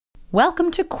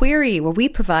Welcome to Query, where we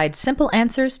provide simple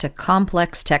answers to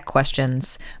complex tech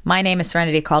questions. My name is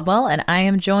Serenity Caldwell, and I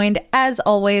am joined, as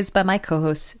always, by my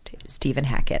co-host, Stephen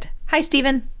Hackett. Hi,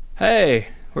 Stephen. Hey,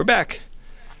 we're back.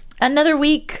 Another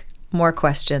week, more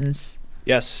questions.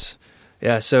 Yes.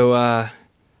 Yeah, so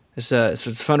it's a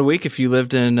fun week. If you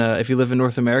live in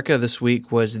North America, this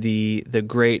week was the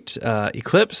great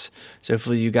eclipse. So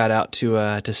hopefully you got out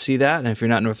to see that. And if you're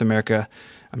not in North America,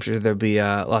 I'm sure there'll be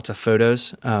lots of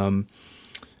photos. A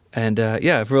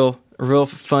real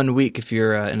fun week if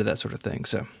you're into that sort of thing.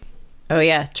 So. Oh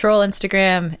yeah, troll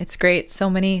Instagram. It's great. So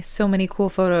many cool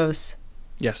photos.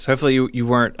 Yes. Hopefully you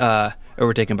weren't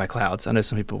overtaken by clouds. I know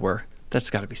some people were. That's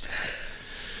got to be sad.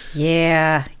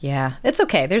 Yeah. It's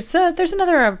okay. There's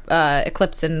another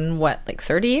eclipse in like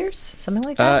 30 years, something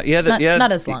like that.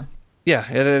 Not as long. Yeah.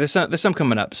 There's some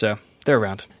coming up, so they're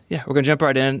around. Yeah, we're gonna jump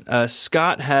right in.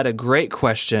 Scott had a great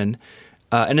question,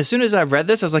 and as soon as I read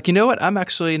this, I was like, you know what? I'm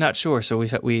actually not sure. So we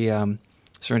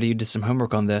Serenity, you did some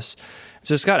homework on this.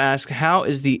 So Scott asked, how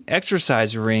is the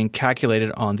exercise ring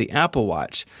calculated on the Apple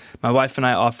Watch? My wife and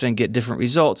I often get different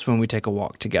results when we take a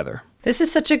walk together. This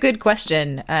is such a good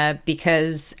question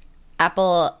because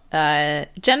Apple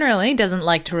generally doesn't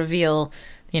like to reveal,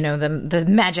 the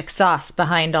magic sauce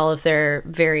behind all of their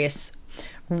various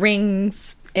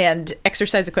rings and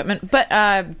exercise equipment. But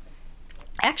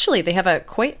actually, they have a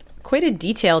quite a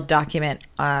detailed document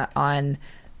on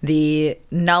the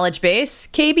knowledge base,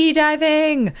 KB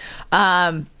diving,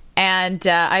 and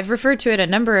I've referred to it a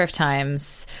number of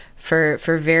times for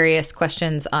various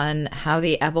questions on how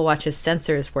the Apple Watch's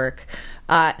sensors work.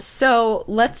 So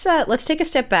let's take a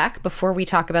step back before we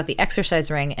talk about the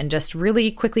exercise ring and just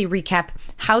really quickly recap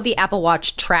how the Apple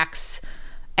Watch tracks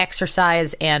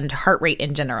exercise and heart rate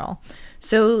in general.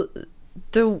 So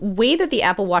the way that the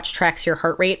Apple Watch tracks your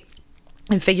heart rate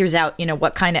and figures out,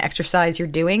 what kind of exercise you're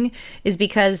doing is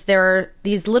because there are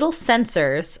these little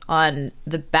sensors on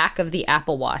the back of the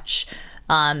Apple Watch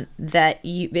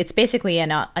it's basically an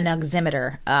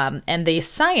oximeter. And the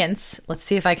science, let's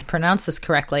see if I can pronounce this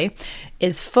correctly,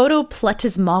 is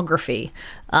photoplethysmography,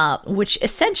 which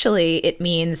essentially it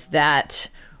means that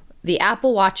the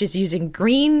Apple Watch is using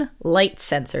green light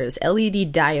sensors,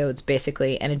 LED diodes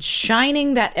basically, and it's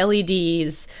shining those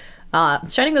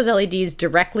LEDs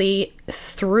directly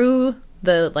through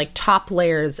the top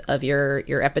layers of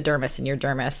your epidermis and your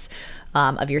dermis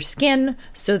of your skin,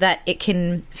 so that it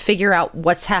can figure out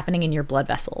what's happening in your blood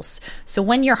vessels. So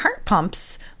when your heart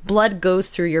pumps, blood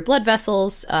goes through your blood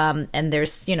vessels, and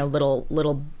there's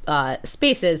little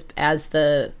spaces as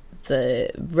the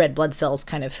red blood cells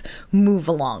kind of move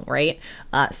along, right?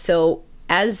 So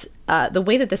as the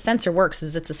way that the sensor works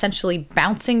is it's essentially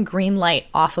bouncing green light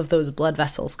off of those blood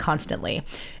vessels constantly.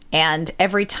 And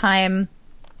every time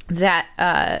that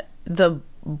the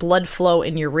blood flow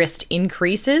in your wrist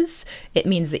increases, it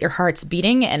means that your heart's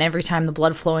beating. And every time the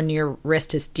blood flow in your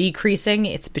wrist is decreasing,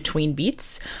 it's between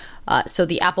beats. So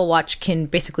the Apple Watch can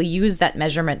basically use that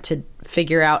measurement to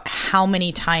figure out how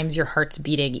many times your heart's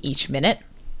beating each minute.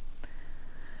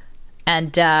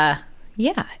 And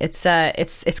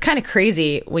it's kind of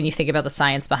crazy when you think about the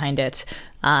science behind it.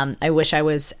 I wish I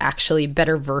was actually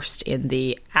better versed in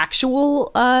the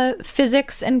actual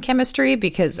physics and chemistry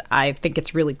because I think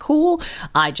it's really cool.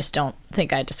 I just don't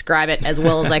think I describe it as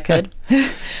well as I could.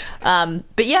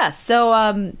 But yeah,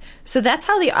 so that's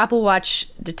how the Apple Watch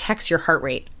detects your heart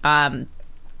rate.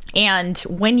 And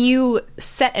when you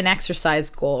set an exercise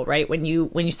goal, right? When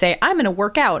you say, I'm going to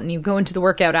work out, and you go into the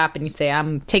workout app and you say,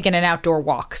 I'm taking an outdoor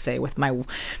walk, say with my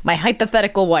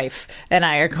hypothetical wife and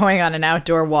I are going on an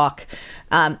outdoor walk.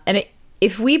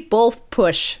 If we both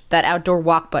push that outdoor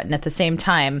walk button at the same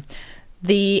time,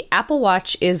 the Apple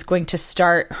Watch is going to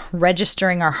start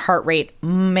registering our heart rate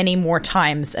many more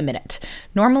times a minute.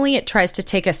 Normally, it tries to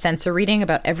take a sensor reading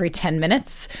about every 10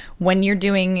 minutes. When you're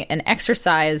doing an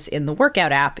exercise in the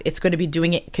workout app, it's going to be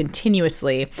doing it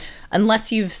continuously,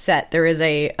 unless you've set, there is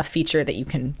a feature that you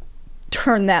can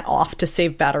turn that off to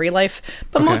save battery life.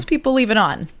 But Most people leave it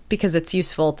on because it's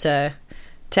useful to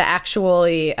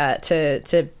actually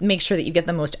to make sure that you get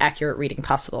the most accurate reading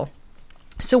possible.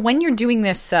 So when you're doing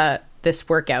this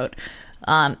workout,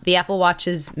 the Apple Watch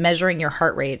is measuring your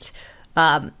heart rate,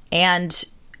 and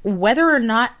whether or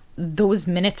not those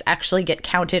minutes actually get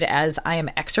counted as I am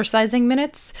exercising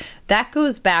minutes, that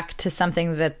goes back to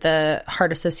something that the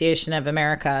Heart Association of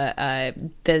America,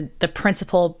 the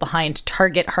principle behind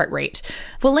target heart rate.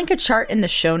 We'll link a chart in the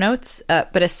show notes,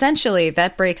 but essentially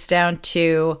that breaks down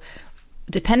to,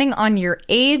 depending on your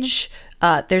age,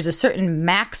 there's a certain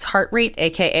max heart rate,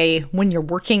 aka when you're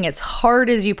working as hard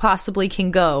as you possibly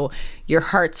can go, your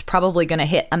heart's probably going to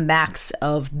hit a max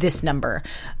of this number.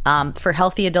 For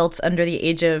healthy adults under the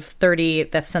age of 30,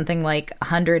 that's something like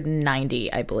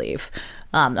 190, I believe.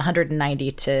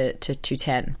 190 to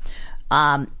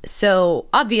 210. So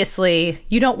obviously,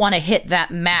 you don't want to hit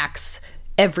that max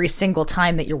every single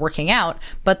time that you're working out,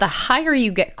 but the higher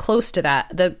you get close to that,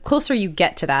 the closer you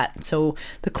get to that. So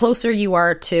the closer you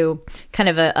are to kind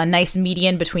of a nice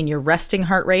median between your resting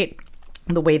heart rate,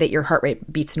 the way that your heart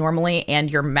rate beats normally,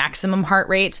 and your maximum heart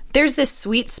rate, there's this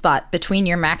sweet spot between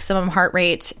your maximum heart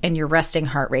rate and your resting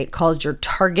heart rate called your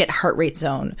target heart rate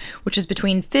zone, which is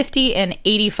between 50 and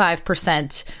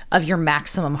 85% of your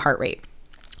maximum heart rate.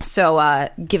 So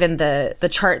given the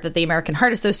chart that the American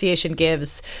Heart Association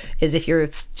gives, is if you're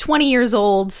 20 years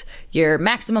old, your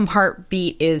maximum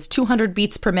heartbeat is 200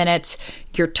 beats per minute.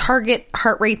 Your target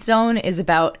heart rate zone is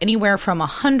about anywhere from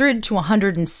 100 to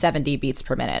 170 beats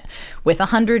per minute, with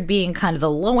 100 being kind of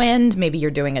the low end, maybe you're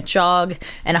doing a jog,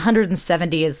 and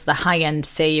 170 is the high end,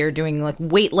 say you're doing like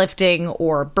weightlifting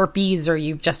or burpees, or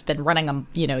you've just been running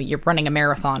you're running a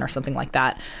marathon or something like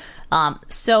that.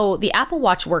 So the Apple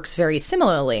Watch works very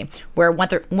similarly, where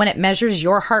when it measures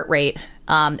your heart rate,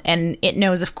 and it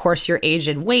knows, of course, your age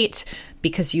and weight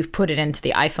because you've put it into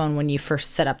the iPhone when you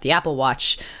first set up the Apple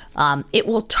Watch, it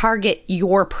will target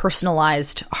your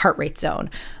personalized heart rate zone.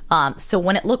 So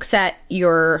when it looks at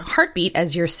your heartbeat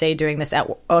as you're, say, doing this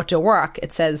outdoor walk,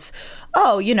 it says,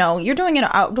 oh, you're doing an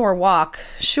outdoor walk,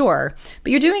 sure,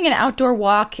 but you're doing an outdoor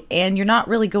walk and you're not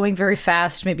really going very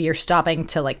fast. Maybe you're stopping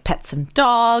to like pet some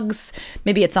dogs.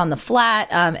 Maybe it's on the flat,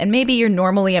 and maybe you're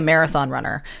normally a marathon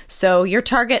runner. So your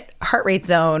target heart rate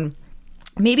zone,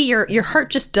 maybe your heart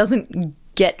just doesn't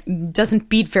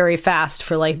beat very fast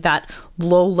for like that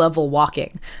low level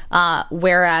walking.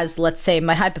 Whereas, let's say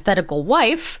my hypothetical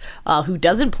wife, who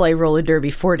doesn't play roller derby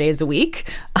 4 days a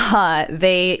week,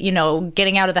 they,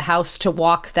 getting out of the house to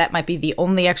walk, that might be the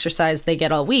only exercise they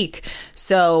get all week.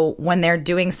 So when they're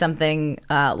doing something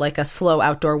like a slow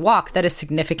outdoor walk, that is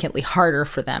significantly harder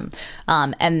for them.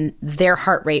 And their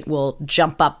heart rate will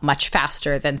jump up much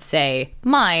faster than, say,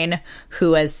 mine,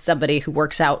 who, as somebody who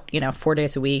works out, 4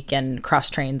 days a week and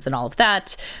cross trains and all of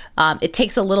that, it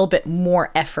takes a little bit more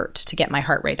effort to get my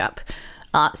heart rate up.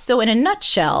 So in a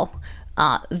nutshell,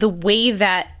 the way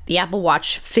that the Apple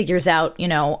Watch figures out,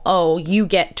 you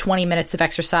get 20 minutes of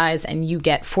exercise and you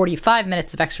get 45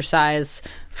 minutes of exercise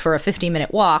for a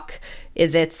 50-minute walk,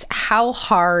 is it's how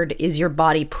hard is your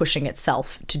body pushing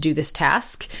itself to do this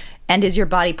task? And is your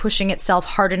body pushing itself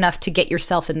hard enough to get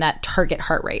yourself in that target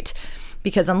heart rate?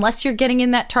 Because unless you're getting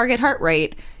in that target heart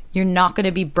rate, you're not going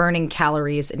to be burning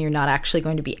calories and you're not actually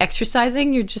going to be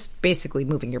exercising. You're just basically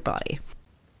moving your body.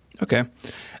 Okay.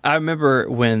 I remember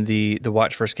when the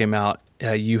watch first came out,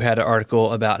 you had an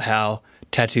article about how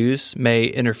tattoos may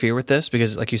interfere with this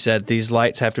because, like you said, these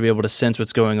lights have to be able to sense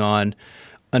what's going on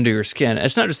under your skin.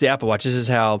 It's not just the Apple Watch. This is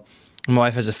how my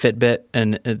wife has a Fitbit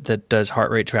and that does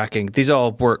heart rate tracking. These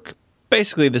all work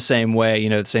basically the same way,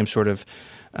 the same sort of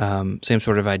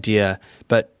idea,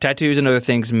 but tattoos and other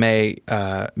things may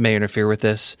interfere with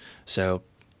this. So,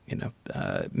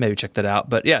 maybe check that out.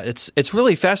 But yeah, it's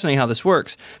really fascinating how this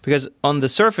works because on the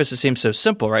surface it seems so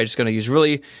simple, right? It's going to use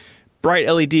really bright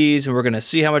LEDs and we're going to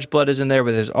see how much blood is in there,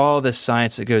 but there's all this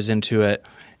science that goes into it,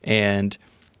 and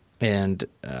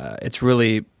it's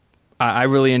really, I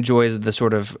really enjoy the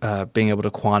sort of being able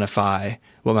to quantify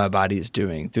what my body is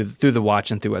doing through the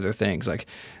watch and through other things like.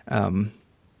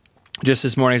 Just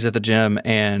this morning I was at the gym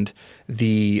and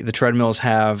the treadmills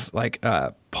have like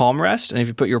palm rest, and if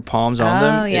you put your palms on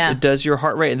them, it does your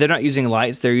heart rate. And they're not using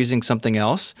lights; they're using something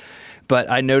else. But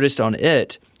I noticed on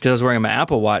it, because I was wearing my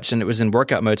Apple Watch and it was in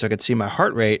workout mode, so I could see my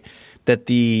heart rate, that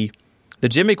the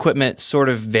gym equipment sort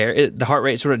of the heart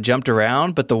rate sort of jumped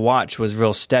around, but the watch was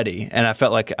real steady, and I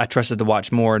felt like I trusted the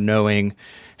watch more, knowing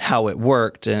how it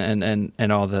worked and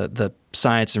all the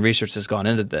science and research that's gone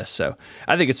into this. So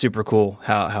I think it's super cool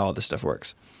how all this stuff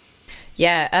works.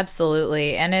 Yeah,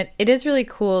 absolutely. And it is really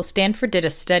cool. Stanford did a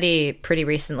study pretty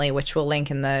recently, which we'll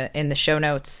link in the show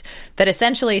notes, that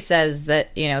essentially says that,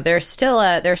 there are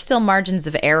still margins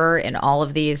of error in all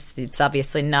of these. It's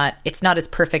obviously not as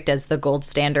perfect as the gold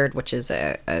standard, which is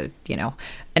an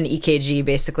EKG,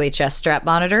 basically chest strap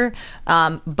monitor.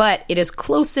 But it is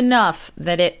close enough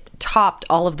that it topped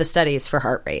all of the studies for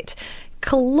heart rate.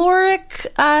 caloric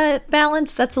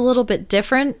balance that's a little bit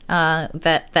different.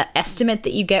 That estimate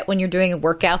that you get when you're doing a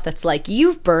workout that's like,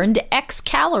 you've burned X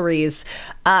calories.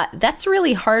 That's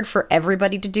really hard for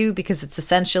everybody to do because it's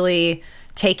essentially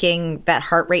taking that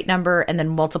heart rate number and then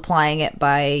multiplying it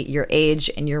by your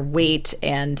age and your weight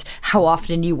and how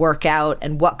often you work out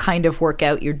and what kind of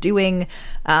workout you're doing.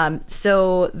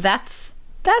 So that's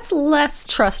less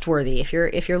trustworthy if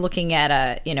you're looking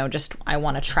at just I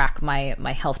want to track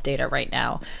my health data right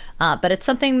now. But it's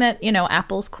something that,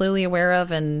 Apple's clearly aware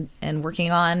of and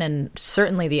working on, and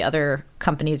certainly the other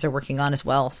companies are working on as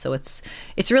well. So it's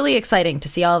really exciting to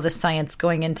see all of this science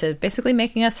going into basically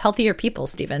making us healthier people,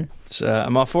 Stephen.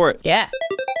 I'm all for it. Yeah.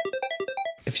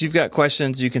 If you've got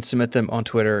questions, you can submit them on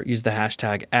Twitter. Use the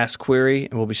hashtag AskQuery,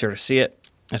 and we'll be sure to see it.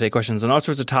 I take questions on all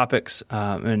sorts of topics.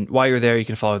 And while you're there, you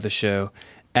can follow the show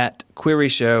at Query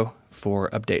Show for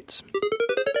updates.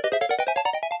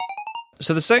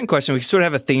 So the second question, we sort of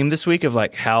have a theme this week of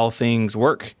like how things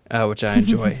work, which I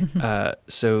enjoy.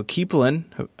 So Keeplin,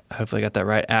 hopefully I got that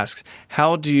right, asks,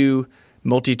 how do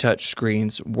multi-touch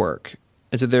screens work?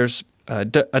 And so there's, I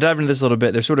dive into this a little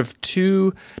bit. There's sort of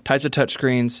two types of touch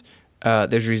screens.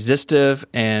 There's resistive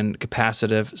and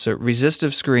capacitive. So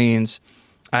resistive screens,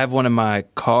 I have one in my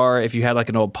car. If you had like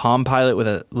an old Palm Pilot with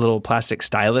a little plastic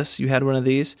stylus, you had one of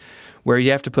these, where you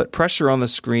have to put pressure on the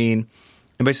screen,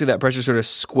 and basically that pressure sort of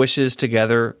squishes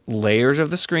together layers of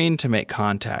the screen to make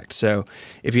contact. So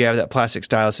if you have that plastic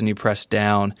stylus and you press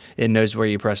down, it knows where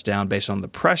you press down based on the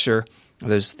pressure of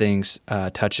those things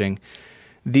touching.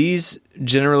 These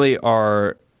generally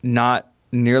are not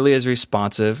nearly as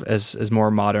responsive as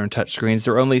more modern touch screens.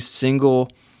 They're only single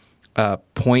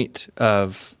point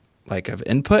of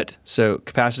input. So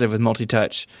capacitive with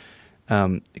multi-touch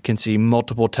can see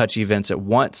multiple touch events at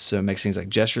once, so it makes things like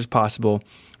gestures possible.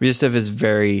 Resistive is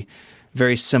very,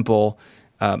 very simple,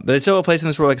 but it's still a place in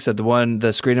this world. Like I said,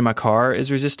 the screen in my car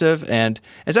is resistive, and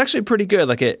it's actually pretty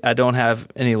good. I don't have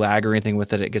any lag or anything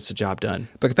with it. It gets the job done.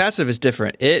 But capacitive is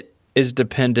different. It is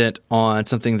dependent on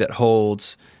something that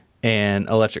holds an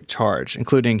electric charge,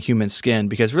 including human skin,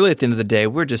 because really at the end of the day,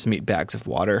 we're just meat bags of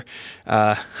water.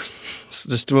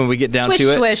 Just when we get down to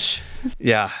it. Swish.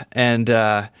 Yeah. And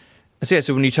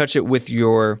so when you touch it with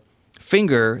your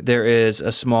finger, there is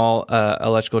a small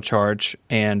electrical charge,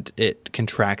 and it can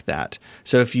track that.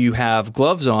 So if you have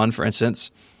gloves on, for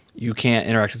instance, you can't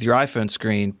interact with your iPhone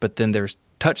screen, but then there's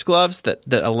touch gloves that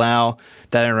allow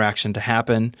that interaction to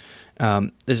happen.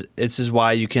 This is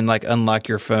why you can unlock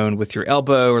your phone with your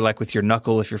elbow or with your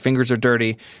knuckle if your fingers are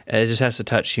dirty. It just has to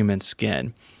touch human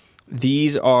skin.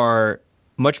 These are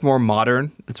much more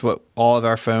modern. That's what all of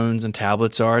our phones and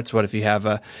tablets are. It's what if you have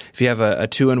a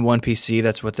 2-in-1 PC,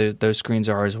 that's what those screens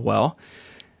are as well.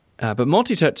 But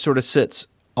multi-touch sort of sits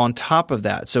on top of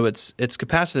that. So it's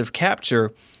capacitive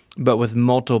capture, but with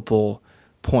multiple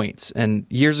points. And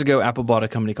years ago, Apple bought a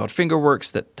company called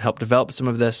Fingerworks that helped develop some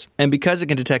of this. And because it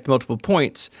can detect multiple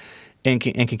points and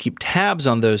can keep tabs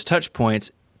on those touch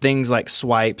points, things like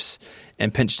swipes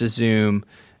and pinch to zoom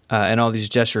and all these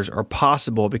gestures are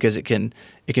possible because it can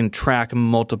track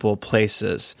multiple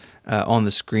places on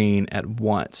the screen at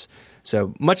once.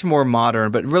 So much more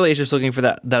modern, but really it's just looking for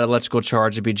that electrical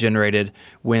charge to be generated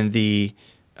when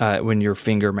your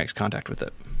finger makes contact with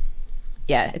it.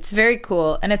 Yeah, it's very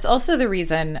cool. And it's also the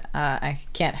reason I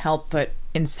can't help but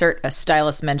insert a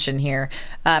stylus mention here.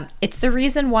 It's the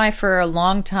reason why for a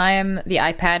long time the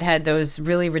iPad had those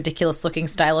really ridiculous looking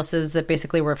styluses that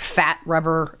basically were fat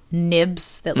rubber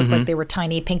nibs that looked like they were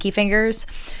tiny pinky fingers.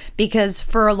 Because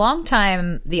for a long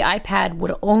time, the iPad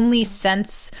would only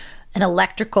sense an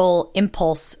electrical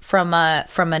impulse from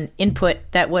an input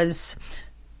that was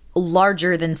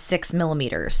larger than 6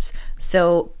 millimeters.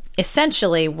 So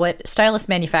essentially, what stylus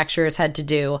manufacturers had to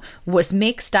do was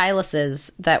make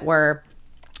styluses that were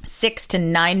 6 to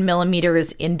 9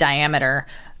 millimeters in diameter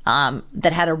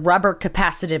that had a rubber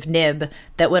capacitive nib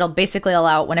that would basically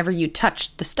allow, whenever you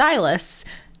touched the stylus,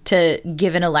 to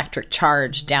give an electric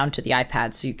charge down to the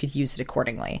iPad so you could use it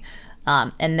accordingly.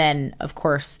 And then, of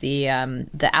course, the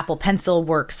Apple Pencil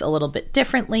works a little bit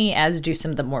differently, as do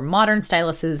some of the more modern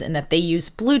styluses, in that they use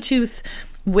Bluetooth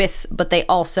but they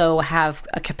also have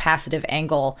a capacitive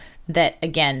angle that,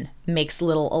 again, makes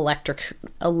little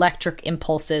electric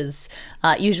impulses,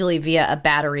 usually via a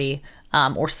battery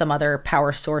or some other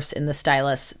power source in the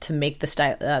stylus, to make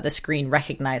the screen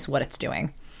recognize what it's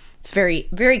doing. It's very,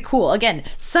 very cool. Again,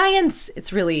 science.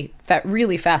 It's really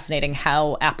fascinating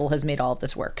how Apple has made all of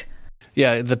this work.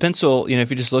 Yeah, the pencil, if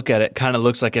you just look at it, kind of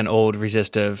looks like an old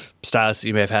resistive stylus that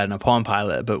you may have had in a Palm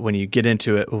Pilot. But when you get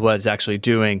into it, what it's actually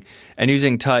doing, and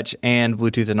using touch and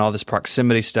Bluetooth and all this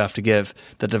proximity stuff to give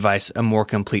the device a more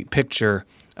complete picture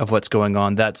of what's going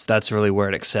on, that's really where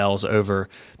it excels over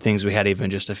things we had even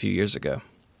just a few years ago.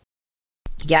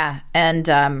 Yeah,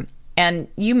 and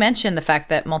you mentioned the fact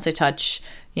that multi-touch,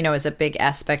 is a big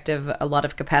aspect of a lot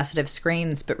of capacitive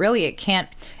screens, but really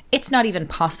it's not even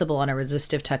possible on a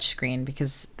resistive touch screen,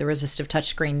 because the resistive touch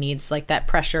screen needs like that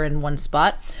pressure in one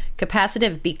spot.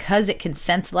 Capacitive, because it can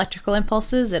sense electrical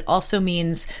impulses, it also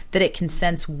means that it can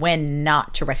sense when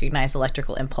not to recognize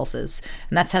electrical impulses.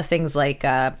 And that's how things like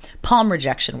palm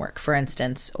rejection work, for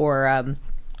instance, or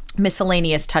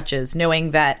miscellaneous touches,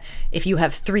 knowing that if you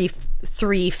have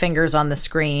three fingers on the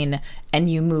screen and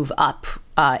you move up,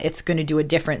 it's going to do a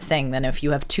different thing than if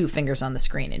you have 2 fingers on the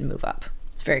screen and move up.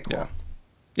 It's very cool.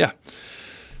 Yeah.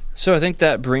 So I think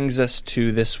that brings us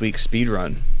to this week's speed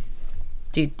run.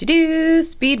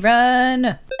 Speed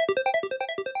run.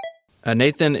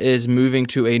 Nathan is moving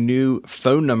to a new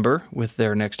phone number with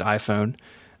their next iPhone,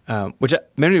 which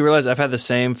made me realize I've had the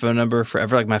same phone number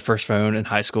forever. Like my first phone in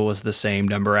high school was the same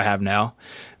number I have now.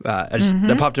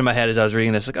 That popped in my head as I was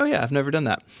reading this. Like, oh yeah, I've never done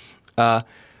that. And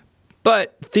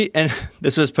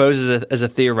this was posed as a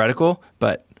theoretical,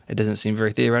 but it doesn't seem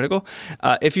very theoretical.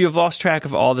 If you have lost track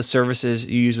of all the services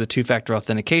you use with two-factor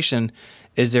authentication,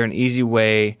 is there an easy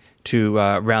way to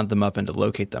round them up and to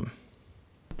locate them?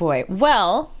 Boy,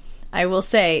 well, I will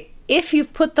say, if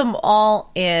you've put them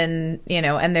all in,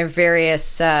 and their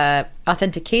various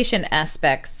authentication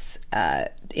aspects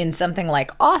in something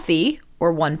like Authy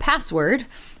or 1Password,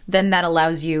 then that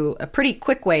allows you a pretty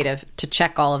quick way to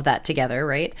check all of that together,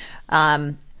 right?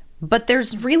 But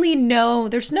there's no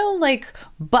like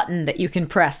button that you can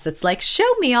press that's like,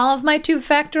 show me all of my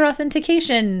two-factor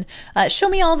authentication. Show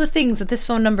me all the things that this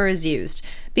phone number is used.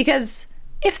 Because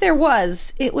if there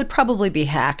was, it would probably be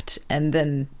hacked, and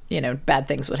then, bad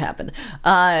things would happen.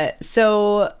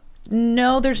 So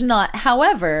no, there's not.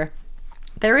 However,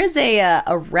 there is a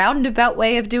roundabout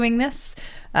way of doing this,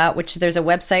 which there's a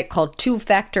website called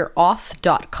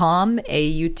twofactorauth.com,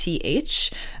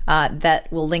 AUTH,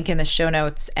 that will link in the show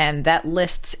notes, and that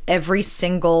lists every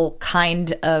single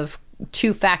kind of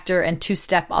two-factor and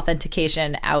two-step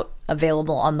authentication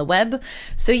available on the web.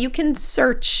 So you can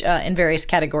search in various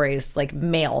categories, like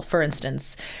mail, for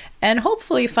instance, and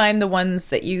hopefully find the ones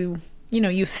that you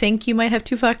think you might have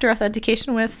two-factor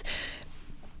authentication with,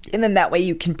 and then that way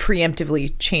you can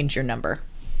preemptively change your number.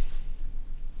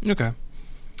 Okay.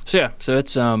 So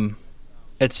it's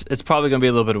probably going to be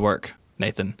a little bit of work,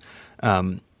 Nathan.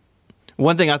 One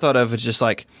thing I thought of is just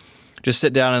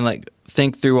sit down and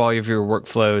think through all of your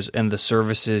workflows and the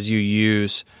services you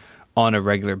use on a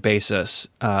regular basis.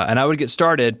 And I would get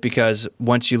started, because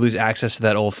once you lose access to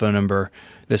that old phone number,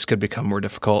 this could become more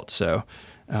difficult. So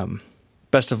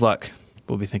best of luck.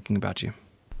 We'll be thinking about you.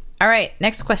 All right,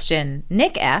 next question.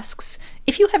 Nick asks,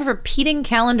 if you have repeating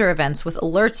calendar events with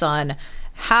alerts on,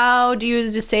 how do you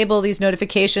disable these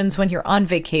notifications when you're on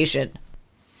vacation?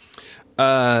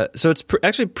 So it's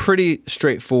actually pretty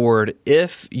straightforward.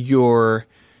 If your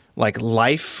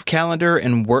life calendar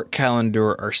and work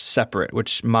calendar are separate,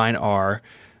 which mine are,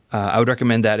 I would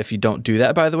recommend that if you don't do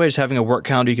that, by the way. Just having a work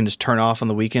calendar you can just turn off on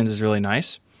the weekends is really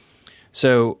nice.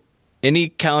 So any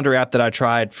calendar app that I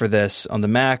tried for this on the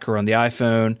Mac or on the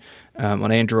iPhone,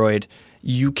 on Android,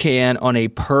 you can, on a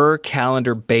per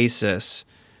calendar basis,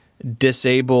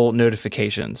 disable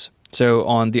notifications. So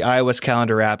on the iOS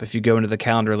calendar app, if you go into the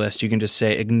calendar list, you can just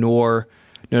say ignore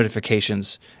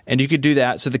notifications, and you could do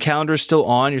that. So the calendar is still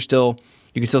on. You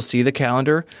can still see the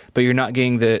calendar, but you're not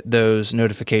getting those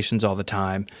notifications all the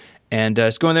time. And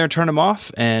just go in there and turn them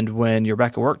off. And when you're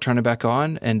back at work, turn it back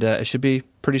on, and it should be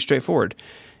pretty straightforward.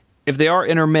 If they are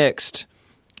intermixed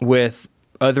with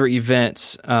other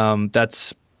events,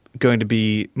 that's going to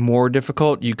be more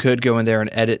difficult. You could go in there and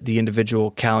edit the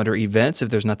individual calendar events if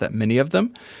there's not that many of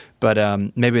them, but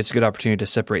maybe it's a good opportunity to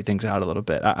separate things out a little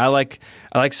bit. I like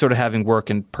sort of having work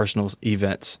and personal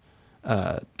events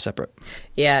separate.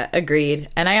 Yeah, agreed.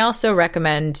 And I also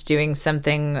recommend doing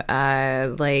something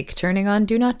like turning on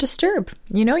Do Not Disturb.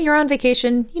 You're on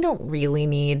vacation. You don't really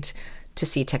need to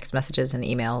see text messages and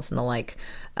emails and the like.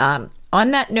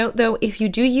 On that note, though, if you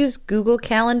do use Google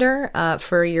Calendar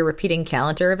for your repeating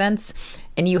calendar events,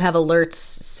 and you have alerts,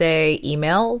 say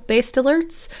email-based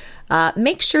alerts,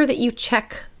 make sure that you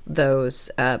check those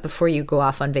before you go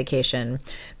off on vacation.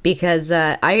 Because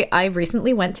I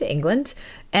recently went to England,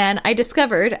 and I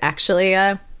discovered, actually,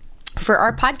 for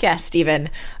our podcast even,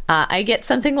 I get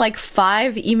something like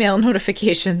 5 email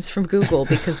notifications from Google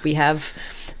because we have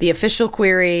the official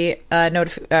query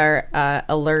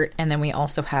alert, and then we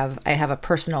also I have a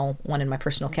personal one in my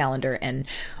personal calendar, and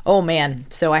oh man,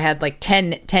 so I had like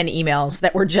 10 emails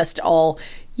that were just all,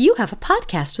 you have a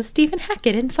podcast with Stephen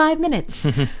Hackett in 5 minutes.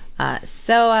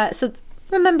 So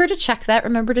remember to check that.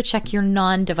 Remember to check your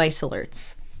non-device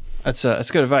alerts.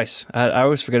 That's good advice. I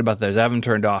always forget about those. I have them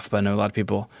turned off, but I know a lot of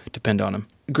people depend on them.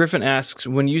 Griffin asks,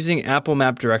 when using Apple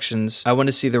Map directions, I want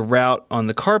to see the route on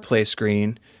the CarPlay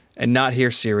screen and not hear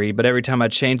Siri, but every time I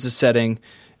change the setting,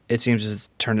 it seems to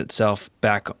turn itself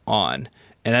back on.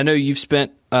 And I know you've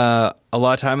spent a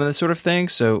lot of time on this sort of thing,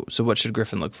 so what should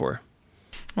Griffin look for?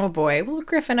 Oh boy. Well,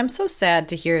 Griffin, I'm so sad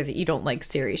to hear that you don't like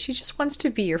Siri. She just wants to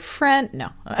be your friend. No,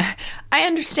 I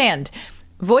understand.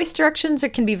 Voice directions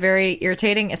can be very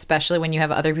irritating, especially when you have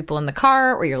other people in the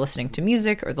car or you're listening to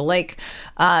music or the like.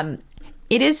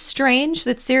 It is strange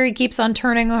that Siri keeps on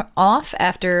turning off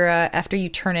after you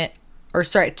turn it, or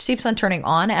sorry, it keeps on turning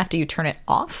on after you turn it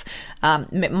off.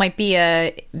 It might be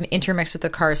intermixed with the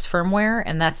car's firmware,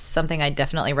 and that's something I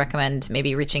definitely recommend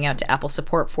maybe reaching out to Apple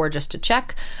support for just to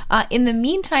check. In the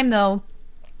meantime, though,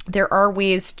 there are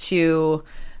ways to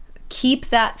keep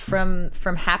that from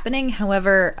happening.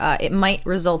 However, it might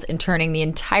result in turning the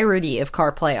entirety of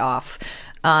CarPlay off.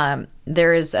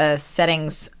 There is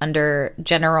settings under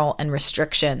General and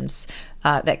Restrictions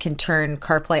that can turn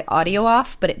CarPlay audio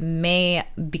off, but it may,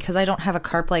 because I don't have a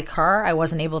CarPlay car, I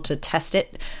wasn't able to test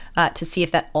it to see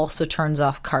if that also turns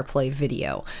off CarPlay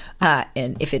video.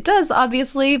 And if it does,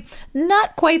 obviously,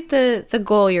 not quite the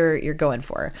goal you're going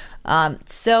for.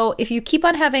 So if you keep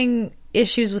on having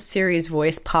issues with Siri's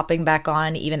voice popping back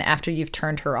on even after you've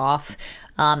turned her off,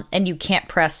 and you can't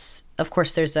press, of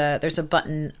course, there's a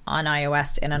button on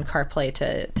iOS and on CarPlay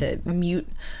to mute.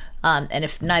 And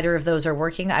if neither of those are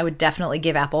working, I would definitely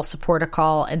give Apple support a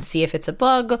call and see if it's a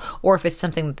bug or if it's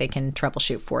something that they can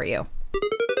troubleshoot for you.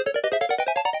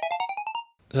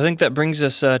 So I think that brings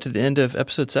us to the end of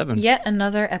episode 7. Yet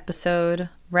another episode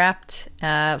wrapped,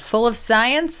 full of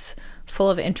science, full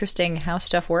of interesting how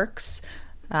stuff works.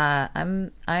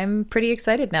 I'm pretty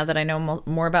excited now that I know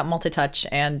more about multi-touch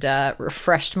and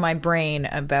refreshed my brain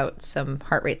about some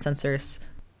heart rate sensors.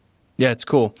 Yeah, it's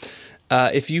cool.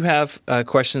 If you have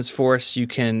questions for us, you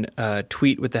can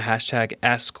tweet with the hashtag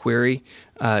AskQuery.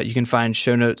 You can find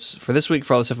show notes for this week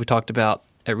for all the stuff we talked about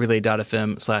at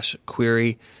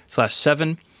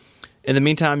relay.fm/query/7. In the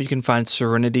meantime, you can find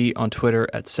Serenity on Twitter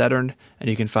at Saturn, and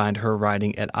you can find her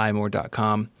writing at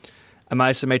imore.com. I'm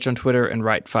ISMH on Twitter and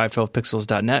write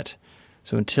 512pixels.net.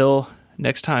 So until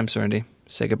next time, Serenity,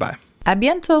 say goodbye. A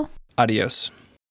bientôt. Adios.